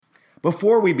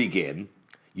Before we begin,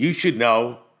 you should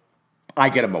know I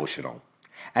get emotional.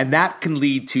 And that can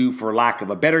lead to, for lack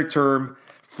of a better term,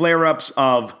 flare-ups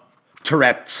of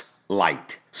Tourette's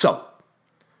light. So,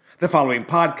 the following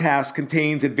podcast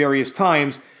contains at various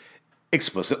times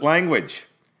explicit language.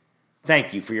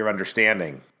 Thank you for your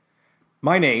understanding.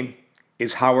 My name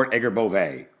is Howard Edgar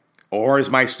Bove, or as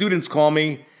my students call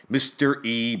me, Mr.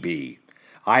 E.B.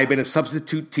 I've been a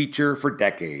substitute teacher for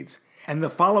decades, and the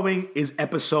following is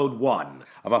episode 1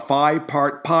 of a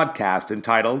 5-part podcast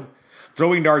entitled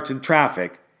Throwing Darts in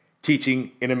Traffic,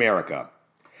 Teaching in America.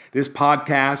 This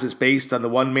podcast is based on the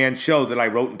one-man show that I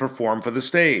wrote and performed for the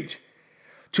stage.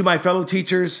 To my fellow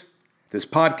teachers, this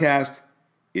podcast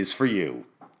is for you.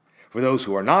 For those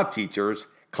who are not teachers,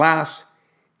 class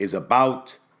is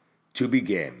about to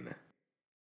begin.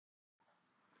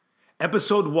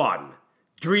 Episode 1,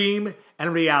 Dream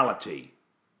and Reality.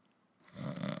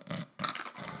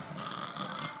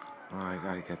 I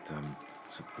gotta get some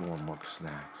more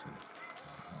snacks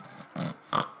and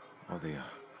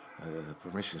the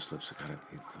permission slips. I gotta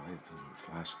be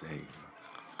the last day.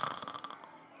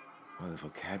 The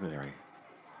vocabulary.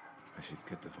 I should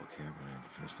get the vocabulary and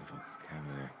finish the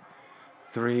vocabulary.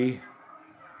 3,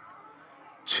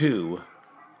 2,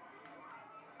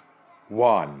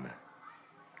 1.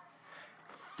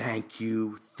 Thank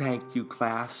you,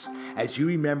 class. As you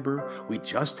remember, we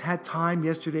just had time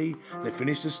yesterday to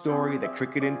finish the story of the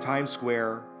cricket in Times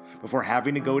Square before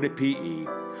having to go to PE.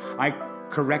 I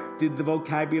corrected the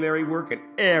vocabulary work and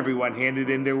everyone handed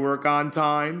in their work on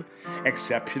time.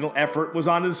 Exceptional effort was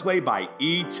on display by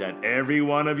each and every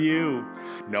one of you.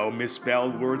 No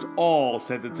misspelled words, all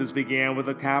sentences began with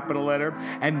a capital letter,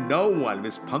 and no one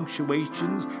missed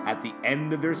punctuations at the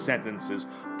end of their sentences.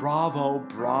 Bravo,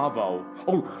 bravo.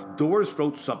 Oh, Doris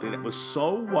wrote something that was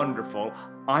so wonderful,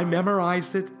 I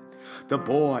memorized it. The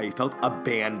boy felt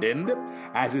abandoned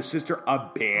as his sister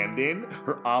abandoned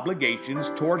her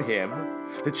obligations toward him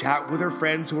to chat with her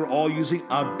friends who were all using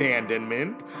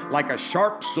abandonment like a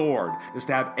sharp sword to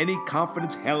stab any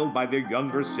confidence held by their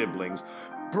younger siblings.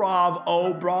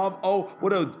 Bravo, bravo.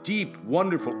 What a deep,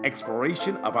 wonderful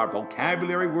exploration of our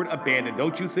vocabulary word abandon,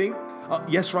 don't you think?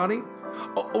 Yes, Ronnie?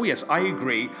 Oh, yes, I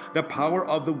agree. The power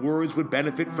of the words would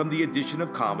benefit from the addition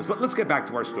of commas. But let's get back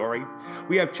to our story.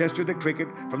 We have Chester the cricket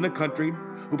from the country,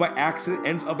 who by accident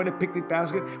ends up in a picnic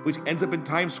basket, which ends up in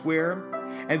Times Square.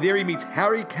 And there he meets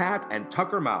Harry Cat and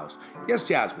Tucker Mouse. Yes,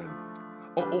 Jasmine.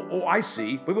 Oh, I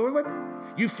see. Wait.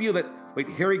 You feel that,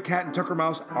 Harry Cat and Tucker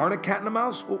Mouse aren't a cat and a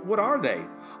mouse? What are they?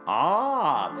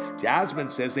 Jasmine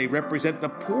says they represent the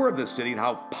poor of the city and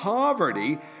how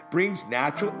poverty brings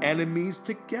natural enemies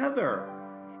together.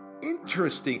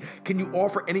 Interesting. Can you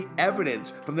offer any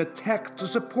evidence from the text to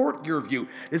support your view?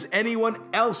 Does anyone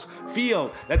else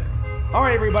feel that... All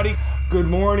right, everybody. Good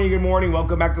morning.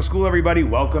 Welcome back to school, everybody.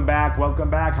 Welcome back,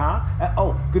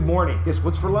 huh? Good morning. Yes,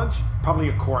 what's for lunch? Probably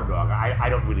a corn dog. I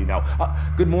don't really know.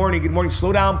 Good morning.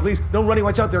 Slow down, please. No running.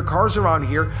 Watch out. There are cars around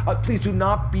here. Please do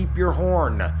not beep your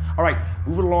horn. All right,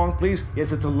 move it along, please.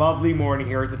 Yes, it's a lovely morning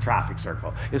here at the traffic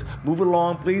circle. Yes, move it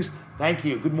along, please. Thank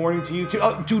you. Good morning to you, too.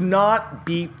 Do not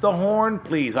beep the horn,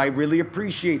 please. I really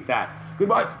appreciate that.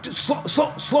 Goodbye.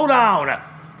 Slow down.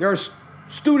 There are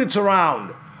students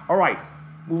around. All right.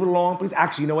 Move it along, please.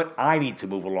 Actually, you know what? I need to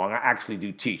move along. I actually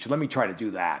do teach. So let me try to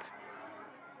do that.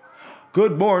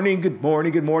 Good morning,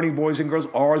 boys and girls.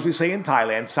 Or as we say in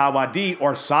Thailand, Sawadi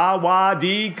or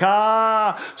Sawadee-ka.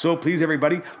 So please,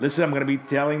 everybody, listen, I'm going to be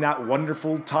telling that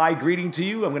wonderful Thai greeting to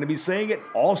you. I'm going to be saying it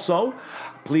also.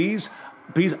 Please,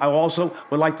 I also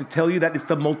would like to tell you that it's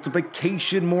the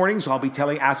multiplication morning, so I'll be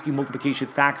asking multiplication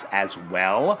facts as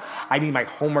well. I need my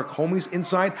homework homies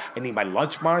inside. I need my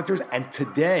lunch monitors, and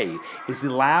today is the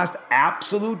last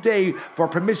absolute day for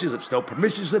permission slips. No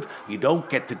permission slips, you don't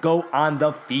get to go on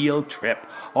the field trip.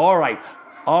 All right,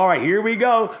 here we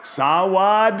go.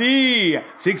 Sawadee.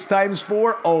 6 times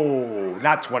 4. Oh,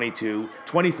 not 22.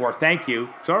 24. Thank you.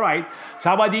 It's all right.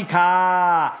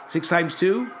 Sawadee-ka. 6 times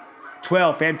 2.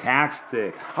 12,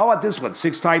 fantastic. How about this one?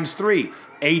 6 times 3,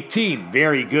 18,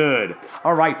 very good.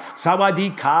 All right,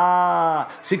 Sawadee-ka.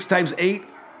 6 times 8,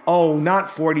 not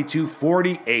 42,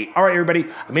 48. All right, everybody,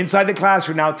 I'm inside the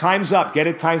classroom now. Time's up. Get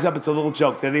it? Time's up. It's a little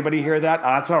joke. Did anybody hear that?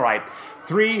 That's all right.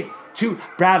 3, 2,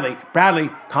 Bradley,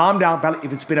 calm down. Bradley,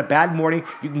 if it's been a bad morning,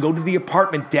 you can go to the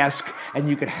apartment desk and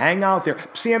you can hang out there.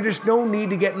 Sam, there's no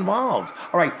need to get involved.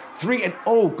 All right, 3, and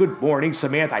good morning,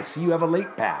 Samantha. I see you have a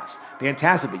late pass.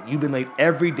 Fantastic, but you've been late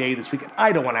every day this week, and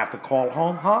I don't want to have to call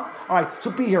home, huh? All right,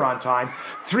 so be here on time.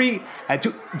 3 and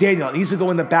 2, Daniel needs to go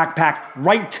in the backpack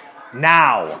right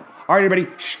now. All right, everybody,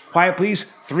 quiet, please.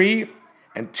 3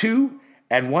 and 2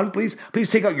 and 1, please. Please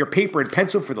take out your paper and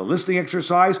pencil for the listening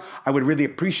exercise. I would really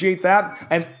appreciate that.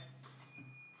 And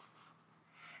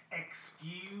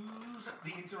excuse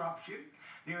the interruption.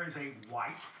 There is a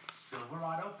white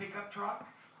Silverado pickup truck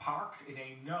parked in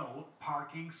a no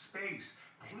parking space.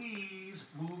 Please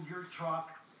move your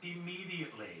truck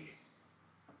immediately.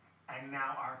 And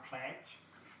now our pledge.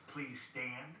 Please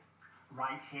stand.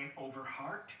 Right hand over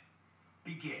heart.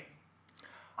 Begin.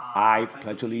 I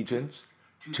pledge allegiance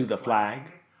to the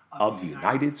flag of the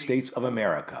United States of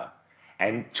America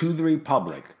and to the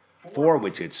republic for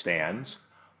which it stands,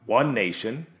 one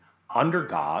nation, under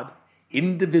God,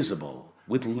 indivisible,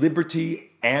 with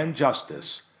liberty and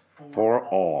justice for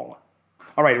all.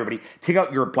 All right, everybody, take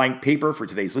out your blank paper for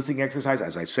today's listening exercise,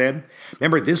 as I said.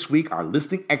 Remember, this week, our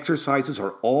listening exercises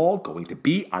are all going to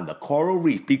be on the coral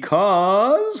reef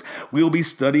because we'll be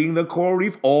studying the coral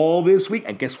reef all this week.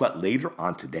 And guess what? Later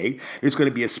on today, there's going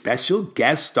to be a special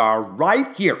guest star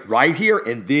right here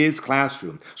in this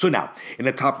classroom. So now, in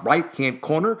the top right-hand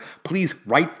corner, please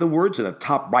write the words in the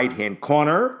top right-hand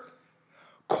corner.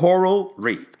 Coral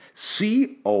reef.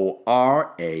 C-O-R-A-L-R-E-E.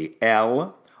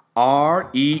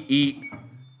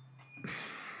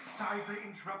 Sorry for the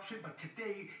interruption, but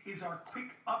today is our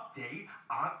quick update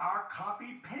on our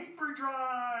copy paper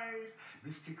drive.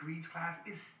 Mr. Green's class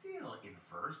is still in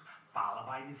first, followed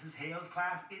by Mrs. Hale's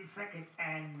class in second,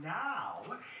 and now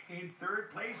in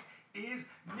third place is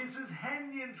Mrs.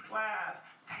 Henyon's class.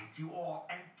 Thank you all,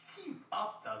 and keep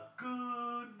up the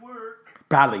good work.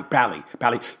 Bradley,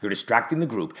 you're distracting the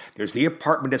group. There's the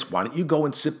apartment desk. Why don't you go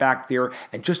and sit back there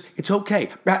and it's okay.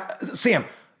 Sam,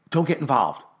 don't get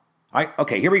involved. All right,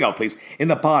 okay, here we go, please. In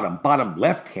the bottom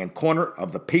left-hand corner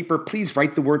of the paper, please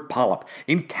write the word polyp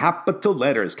in capital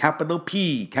letters, capital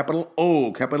P, capital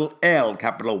O, capital L,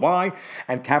 capital Y,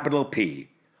 and capital P.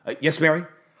 Yes, Mary?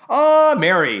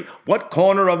 Mary, what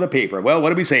corner of the paper? Well, what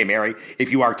do we say, Mary?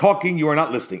 If you are talking, you are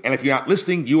not listening. And if you're not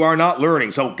listening, you are not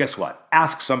learning. So guess what?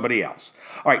 Ask somebody else.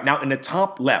 All right, now in the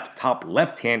top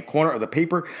left-hand corner of the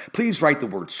paper, please write the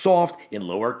word soft in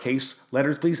lowercase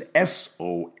letters, please.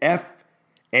 S-O-F-N-T.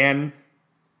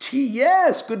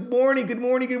 Yes, good morning.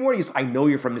 Yes, I know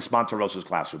you're from Miss Monterosa's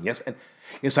classroom. Yes, and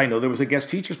yes, I know there was a guest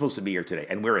teacher supposed to be here today.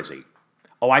 And where is he?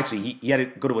 Oh, I see. He had to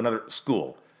go to another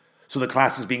school. So the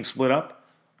class is being split up?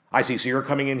 I see. So you're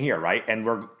coming in here, right? And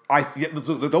don't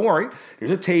worry.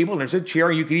 There's a table and there's a chair.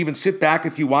 You can even sit back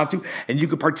if you want to, and you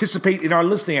can participate in our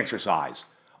listening exercise.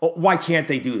 Oh, why can't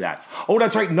they do that? Oh,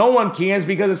 that's right. No one can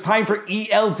because it's time for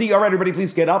ELD. All right, everybody,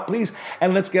 please get up, please.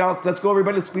 And let's get out. Let's go,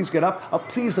 everybody. Let's please get up.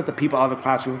 Please let the people out of the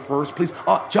classroom first, please.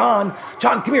 John,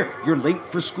 come here. You're late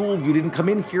for school. You didn't come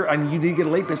in here and you didn't get a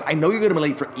late because I know you're going to be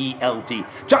late for ELD.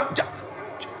 John.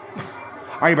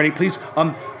 All right, everybody, please.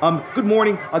 Good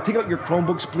morning. Take out your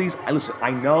Chromebooks, please. Listen,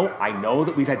 I know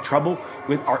that we've had trouble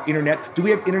with our internet. Do we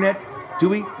have internet? Do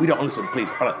we? We don't. Listen, please.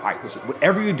 All right, listen.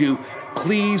 Whatever you do,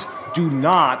 please do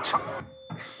not.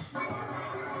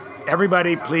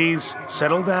 Everybody, please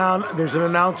settle down. There's an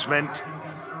announcement.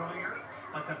 Earlier,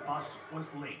 but the bus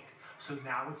was late, so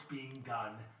now it's being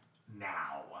done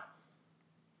now.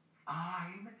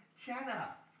 I'm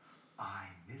Jenna.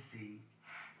 I'm Missy.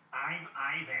 I'm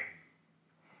Ivan.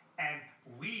 And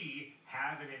we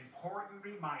have an important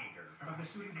reminder from the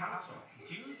student council.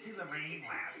 Due to the rain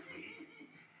last week,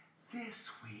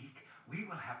 this week we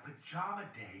will have Pajama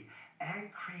Day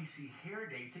and Crazy Hair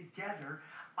Day together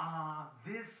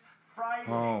this Friday.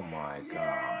 Oh my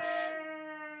gosh.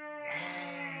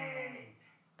 Yay!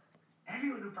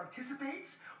 Everyone who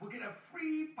participates will get a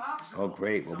free popsicle. Oh,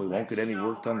 great. Well, we won't get any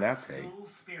work done that day. School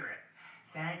spirit.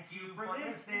 Thank you for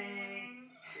listening.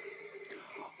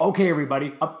 Okay,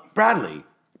 everybody. Bradley,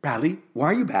 why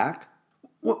are you back?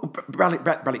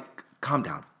 Bradley, calm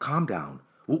down.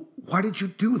 Why did you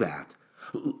do that?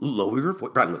 Lower your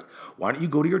voice. Bradley, look, why don't you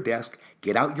go to your desk,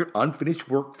 get out your unfinished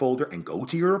work folder, and go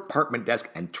to your apartment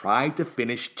desk and try to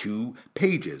finish 2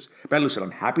 pages. Bradley, listen, I'm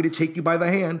happy to take you by the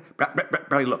hand.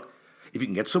 Bradley, look, if you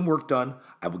can get some work done,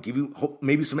 I will give you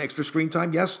maybe some extra screen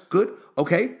time. Yes? Good?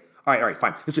 Okay? All right,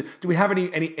 fine. Listen, do we have any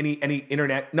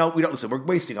internet? No, we don't. Listen, we're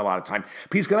wasting a lot of time.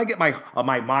 Please, can I get my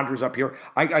monitors up here?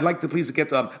 I'd like to please get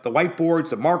the whiteboards,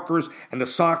 the markers, and the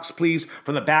socks, please,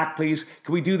 from the back, please.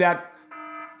 Can we do that?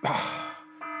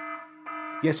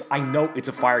 Yes, I know it's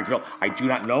a fire drill. I do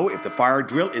not know if the fire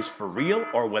drill is for real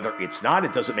or whether it's not.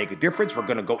 It doesn't make a difference. We're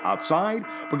going to go outside.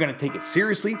 We're going to take it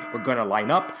seriously. We're going to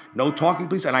line up. No talking,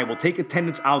 please, and I will take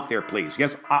attendance out there, please.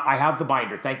 Yes, I have the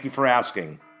binder. Thank you for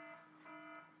asking.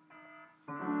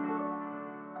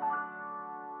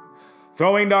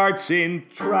 Throwing darts in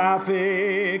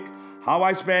traffic, how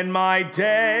I spend my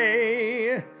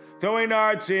day. Throwing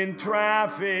arts in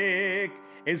traffic.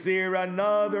 Is there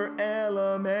another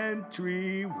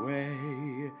elementary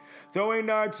way? Throwing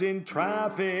arts in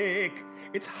traffic.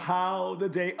 It's how the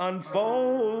day unfolds.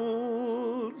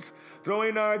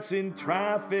 Throwing arts in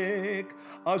traffic.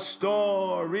 A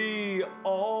story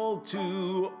all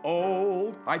too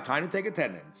old. All right, time to take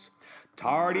attendance.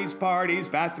 Tardies, parties,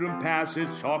 bathroom passes,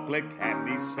 chocolate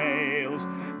candy sales.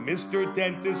 Mr.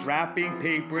 Dentist wrapping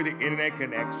paper, the internet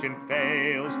connection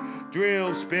fails.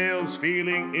 Drill spills,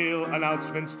 feeling ill,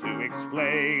 announcements to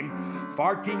explain.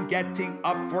 Farting, getting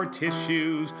up for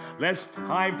tissues, less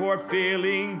time for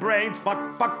filling brains.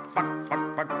 Fuck.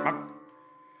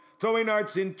 Throwing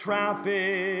arts in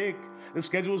traffic, the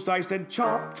schedule's diced and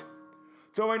chopped.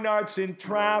 Throwing arts in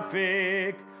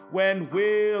traffic. When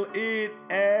will it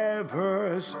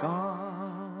ever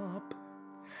stop?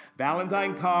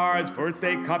 Valentine cards,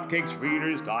 birthday cupcakes,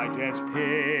 Reader's Digest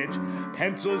pitch.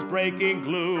 Pencils breaking,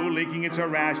 glue leaking, it's a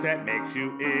rash that makes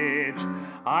you itch.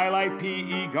 I like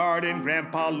PE garden,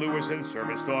 Grandpa Lewis and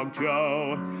Service Dog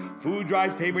Joe. Food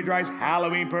drives, paper drives,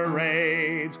 Halloween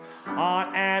parades.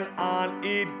 On and on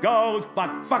it goes.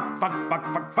 Fuck.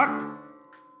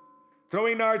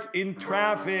 Throwing arts in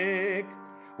traffic.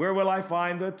 Where will I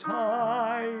find the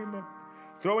time?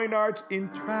 Throwing arts in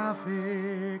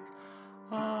traffic.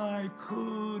 I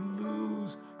could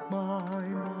lose my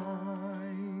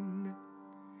mind.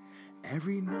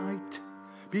 Every night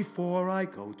before I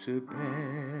go to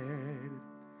bed,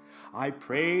 I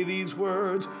pray these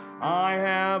words I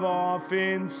have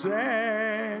often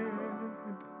said.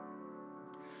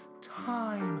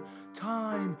 Time.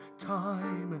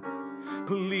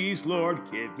 Please, Lord,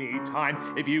 give me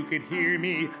time. If you could hear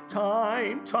me,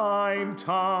 time.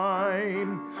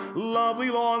 Lovely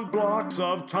long blocks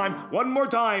of time. One more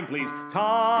time, please.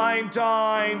 Time.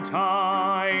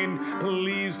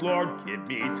 Please, Lord, give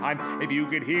me time. If you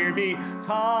could hear me,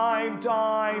 time.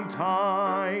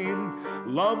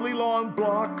 Lovely long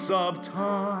blocks of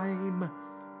time.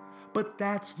 But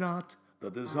that's not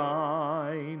the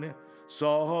design.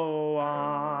 So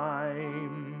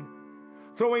I'm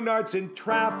throwing arts in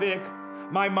traffic.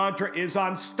 My mantra is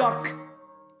unstuck.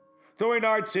 Throwing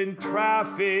arts in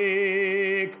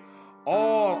traffic.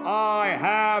 All I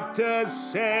have to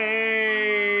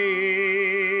say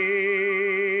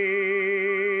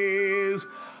is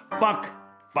fuck.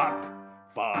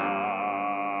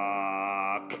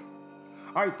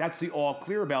 All right, that's the all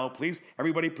clear bell, please.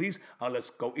 Everybody, please,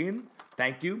 let's go in.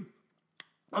 Thank you.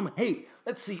 Hey,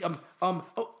 let's see.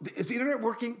 Is the internet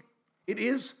working? It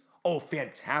is? Oh,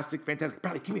 fantastic.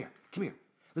 Bradley, come here.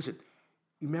 Listen,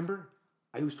 remember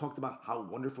I always talked about how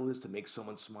wonderful it is to make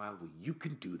someone smile? Well, you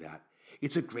can do that.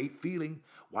 It's a great feeling.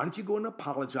 Why don't you go and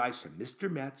apologize to Mr.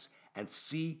 Metz and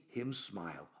see him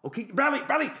smile? Okay, Bradley,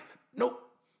 no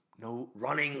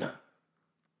running. All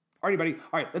right, buddy.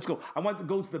 All right, let's go. I want to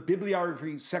go to the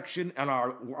bibliography section on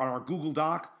our Google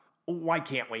Doc. Oh, why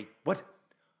can't we? What?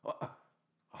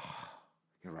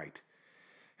 You're right.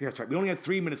 Yeah, that's right. We only have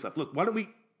 3 minutes left. Look, why don't we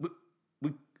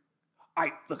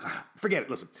forget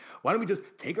it. Listen, why don't we just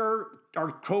take our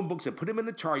Chromebooks and put them in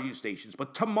the charging stations?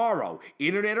 But tomorrow,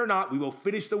 internet or not, we will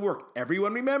finish the work.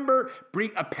 Everyone remember,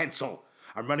 bring a pencil.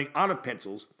 I'm running out of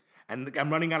pencils, and I'm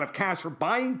running out of cash for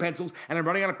buying pencils, and I'm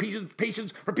running out of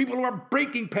patience for people who are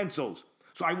breaking pencils.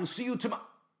 So I will see you tomorrow.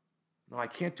 No, I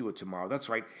can't do it tomorrow. That's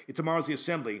right. Tomorrow's the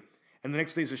assembly, and the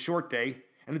next day's a short day.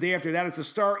 And the day after that, it's a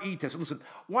STAR E-test. Listen,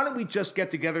 why don't we just get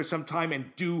together sometime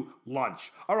and do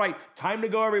lunch? All right, time to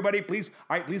go, everybody, please.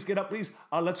 All right, please get up, please.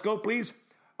 Let's go, please.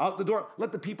 Out the door.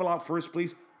 Let the people out first,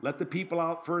 please.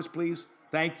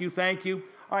 Thank you.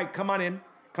 All right, come on in.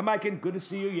 Come back in. Good to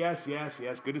see you. Yes.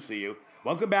 Good to see you.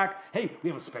 Welcome back. Hey, we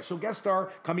have a special guest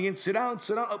star coming in. Sit down.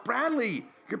 Oh, Bradley,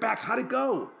 you're back. How'd it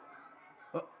go?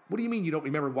 What do you mean you don't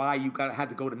remember why you had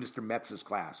to go to Mr. Metz's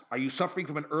class? Are you suffering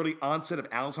from an early onset of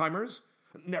Alzheimer's?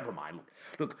 Never mind.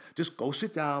 Look, just go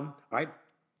sit down, all right?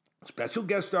 Special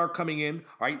guest star coming in,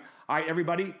 all right? All right,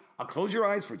 everybody, I'll close your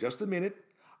eyes for just a minute.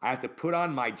 I have to put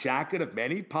on my jacket of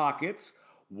many pockets.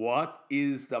 What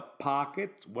is the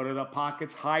pockets? What are the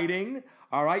pockets hiding?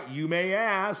 All right, you may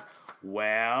ask.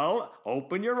 Well,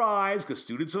 open your eyes, because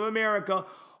Students of America,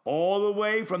 all the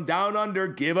way from down under,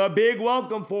 give a big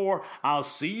welcome for, I'll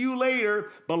see you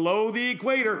later, below the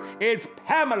equator, it's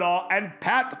Pamela and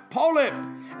Pat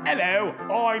Polip. Hello,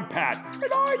 I'm Pat.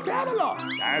 And I'm Pamela.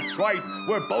 That's right,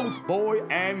 we're both boy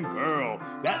and girl.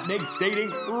 That makes dating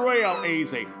real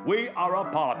easy. We are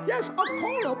a polyp. Yes, a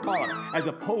coral polyp. As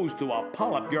opposed to a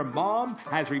polyp your mom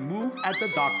has removed at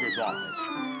the doctor's office.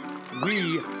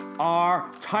 We are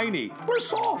tiny. We're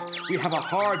soft. We have a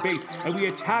hard base, and we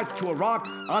attach to a rock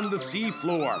on the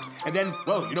seafloor. And then,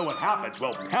 well, you know what happens?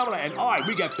 Well, Pamela and I,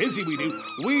 we get busy, we do.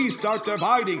 We start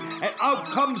dividing, and out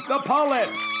comes the polyps.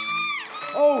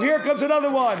 Oh, here comes another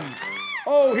one.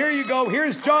 Oh, here you go.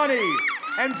 Here's Johnny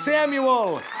and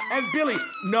Samuel and Billy.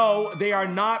 No, they are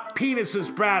not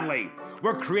penises, Bradley.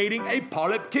 We're creating a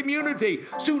polyp community.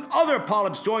 Soon other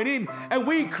polyps join in, and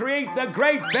we create the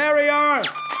Great Barrier.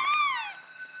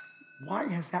 Why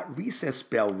has that recess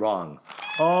bell rung?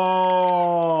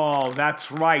 Oh,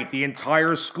 that's right. The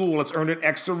entire school has earned an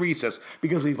extra recess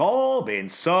because we've all been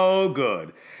so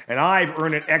good. And I've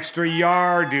earned an extra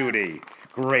yard duty.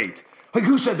 Great. Hey,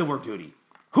 who said the word duty?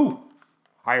 Who? All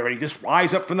right, ready? Just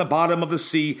rise up from the bottom of the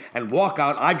sea and walk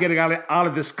out. I'm getting out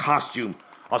of this costume.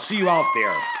 I'll see you out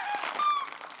there.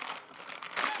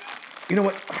 You know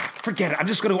what? Forget it. I'm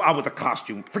just going to go out with the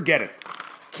costume. Forget it.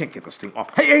 Can't get this thing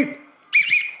off. Hey!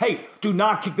 Hey, do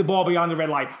not kick the ball beyond the red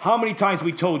line. How many times have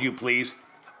we told you, please?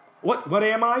 What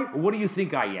am I? What do you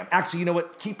think I am? Actually, you know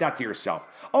what? Keep that to yourself.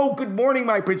 Oh, good morning,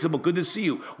 my principal. Good to see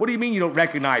you. What do you mean you don't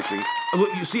recognize me?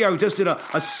 You see, I just did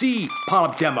a C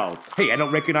polyp demo. Hey, I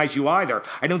don't recognize you either.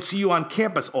 I don't see you on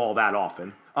campus all that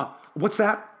often. What's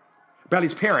that?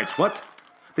 Bradley's parents. What?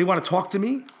 They want to talk to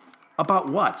me? About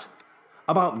what?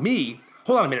 About me?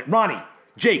 Hold on a minute. Ronnie,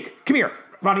 Jake, come here.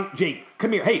 Ronnie, Jake,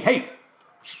 come here. Hey.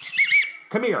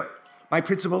 Come here. My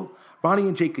principal, Ronnie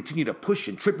and Jake continue to push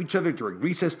and trip each other during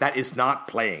recess. That is not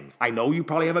playing. I know you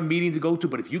probably have a meeting to go to,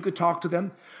 but if you could talk to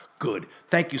them, good.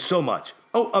 Thank you so much.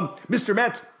 Oh, Mr.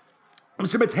 Metz.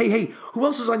 Mr. Metz, hey, who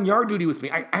else is on yard duty with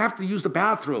me? I have to use the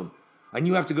bathroom. And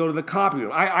you have to go to the copy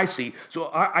room. I see. So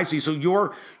I see. So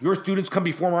your students come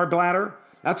before our bladder?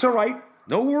 That's all right.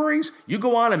 No worries. You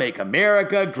go on and make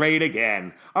America great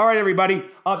again. All right, everybody.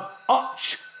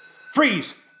 Shh.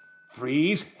 Freeze.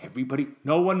 Freeze. Everybody.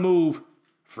 No one move.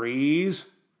 Freeze.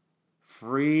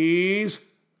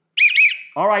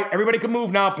 All right. Everybody can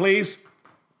move now, please.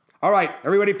 All right.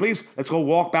 Everybody, please. Let's go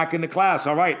walk back into class.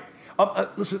 All right.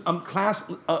 Listen, class.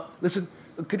 Listen.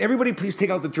 Could everybody please take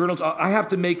out the journals? I have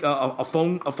to make a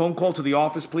phone call to the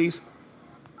office, please.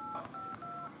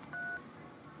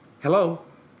 Hello.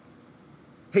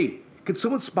 Hey, could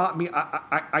someone spot me?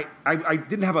 I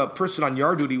didn't have a person on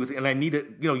yard duty and I need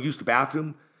to, use the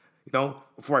bathroom,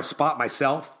 before I spot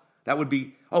myself. That would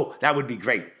be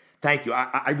great. Thank you.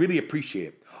 I really appreciate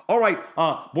it. All right,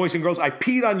 boys and girls, I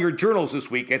peed on your journals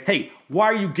this week. And hey, why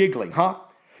are you giggling, huh?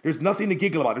 There's nothing to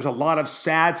giggle about. There's a lot of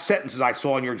sad sentences I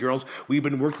saw in your journals. We've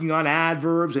been working on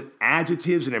adverbs and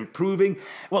adjectives and improving.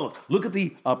 Well, look at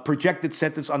the projected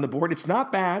sentence on the board. It's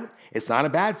not bad. It's not a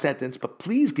bad sentence, but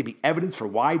please give me evidence for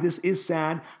why this is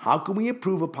sad. How can we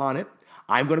improve upon it?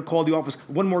 I'm going to call the office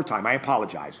one more time. I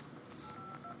apologize.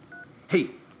 Hey,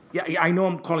 yeah, I know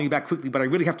I'm calling you back quickly, but I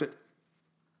really have to...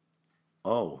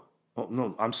 Oh,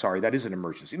 no, I'm sorry. That is an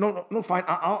emergency. No, fine.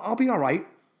 I'll be all right.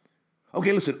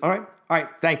 Okay, listen, all right,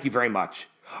 thank you very much.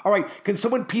 All right, can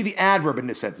someone pee the adverb in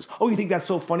this sentence? Oh, you think that's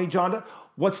so funny, Jonda?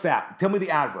 What's that? Tell me the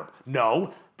adverb.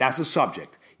 No, that's a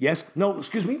subject. Yes, no,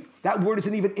 excuse me, that word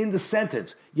isn't even in the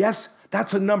sentence. Yes,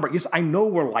 that's a number. Yes, I know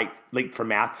we're late for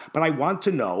math, but I want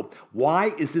to know, why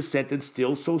is this sentence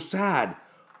still so sad?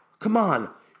 Come on,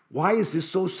 why is this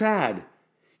so sad?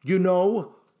 You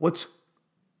know what's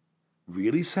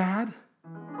really sad?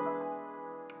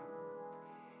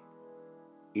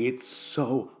 It's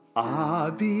so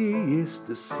obvious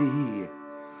to see.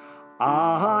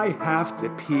 I have to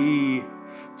pee.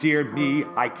 Dear me,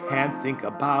 I can't think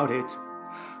about it.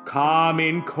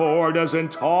 Common Core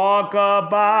doesn't talk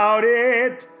about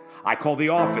it. I called the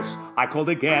office. I called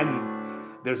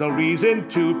again. There's no reason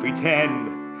to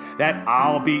pretend that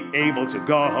I'll be able to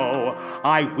go.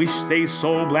 I wish they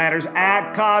sold bladders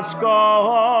at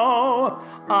Costco.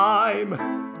 I'm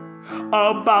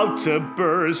about to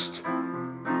burst.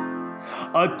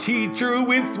 A teacher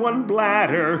with one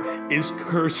bladder is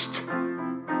cursed.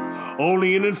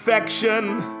 Only an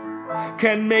infection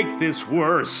can make this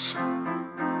worse.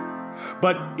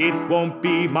 But it won't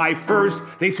be my first.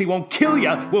 They say won't kill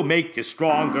ya, will make you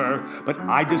stronger. But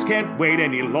I just can't wait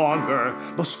any longer.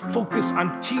 Must focus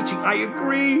on teaching, I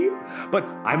agree. But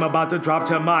I'm about to drop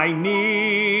to my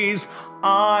knees.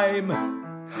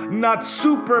 I'm not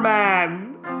Superman.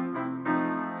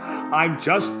 I'm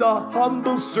just a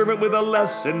humble servant with a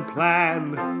lesson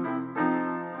plan,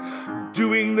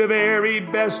 doing the very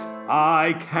best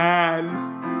I can.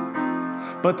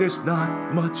 But there's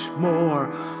not much more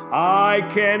I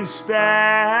can stand.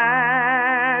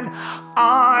 can.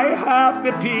 I have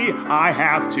to pee. I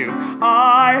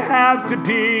have to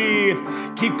pee.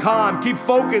 Keep calm, keep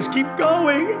focused, keep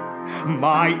going.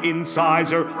 My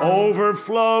insides are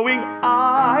overflowing.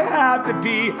 I have to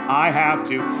pee. I have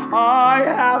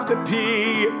to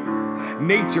pee.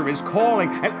 Nature is calling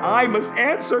and I must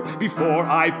answer before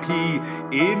I pee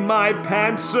in my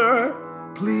pants, sir.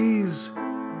 Please,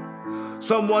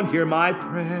 someone hear my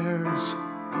prayers.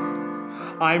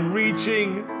 I'm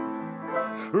reaching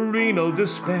renal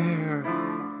despair.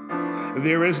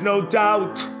 There is no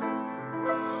doubt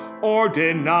or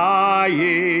denying.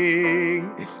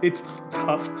 It's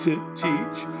tough to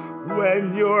teach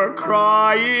when you're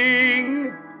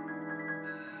crying.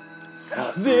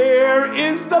 There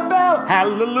is the bell.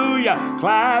 Hallelujah.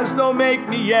 Class, don't make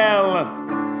me yell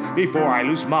before I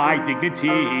lose my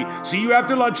dignity. See you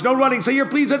after lunch. No running. Say your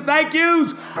please and thank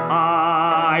yous.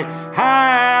 I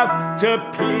have to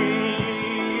pee.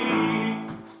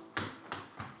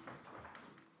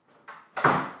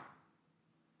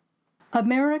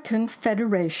 American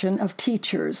Federation of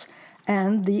Teachers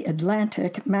and The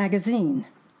Atlantic magazine.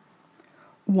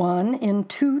 1 in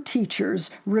 2 teachers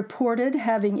reported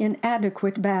having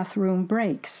inadequate bathroom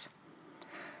breaks.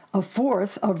 A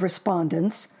fourth of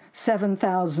respondents,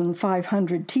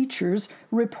 7,500 teachers,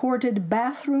 reported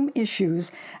bathroom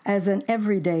issues as an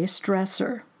everyday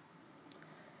stressor.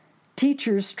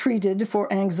 Teachers treated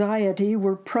for anxiety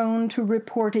were prone to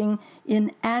reporting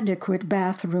inadequate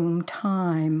bathroom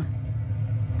time.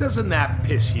 Doesn't that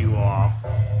piss you off?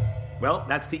 Well,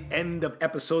 that's the end of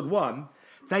episode 1.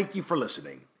 Thank you for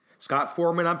listening. Scott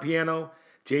Foreman on piano,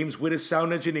 James Wittes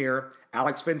sound engineer,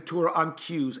 Alex Ventura on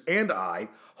cues, and I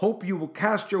hope you will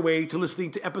cast your way to listening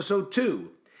to episode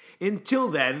 2. Until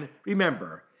then,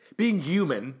 remember, being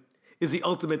human is the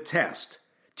ultimate test.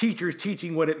 Teachers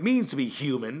teaching what it means to be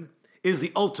human is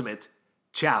the ultimate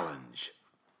challenge.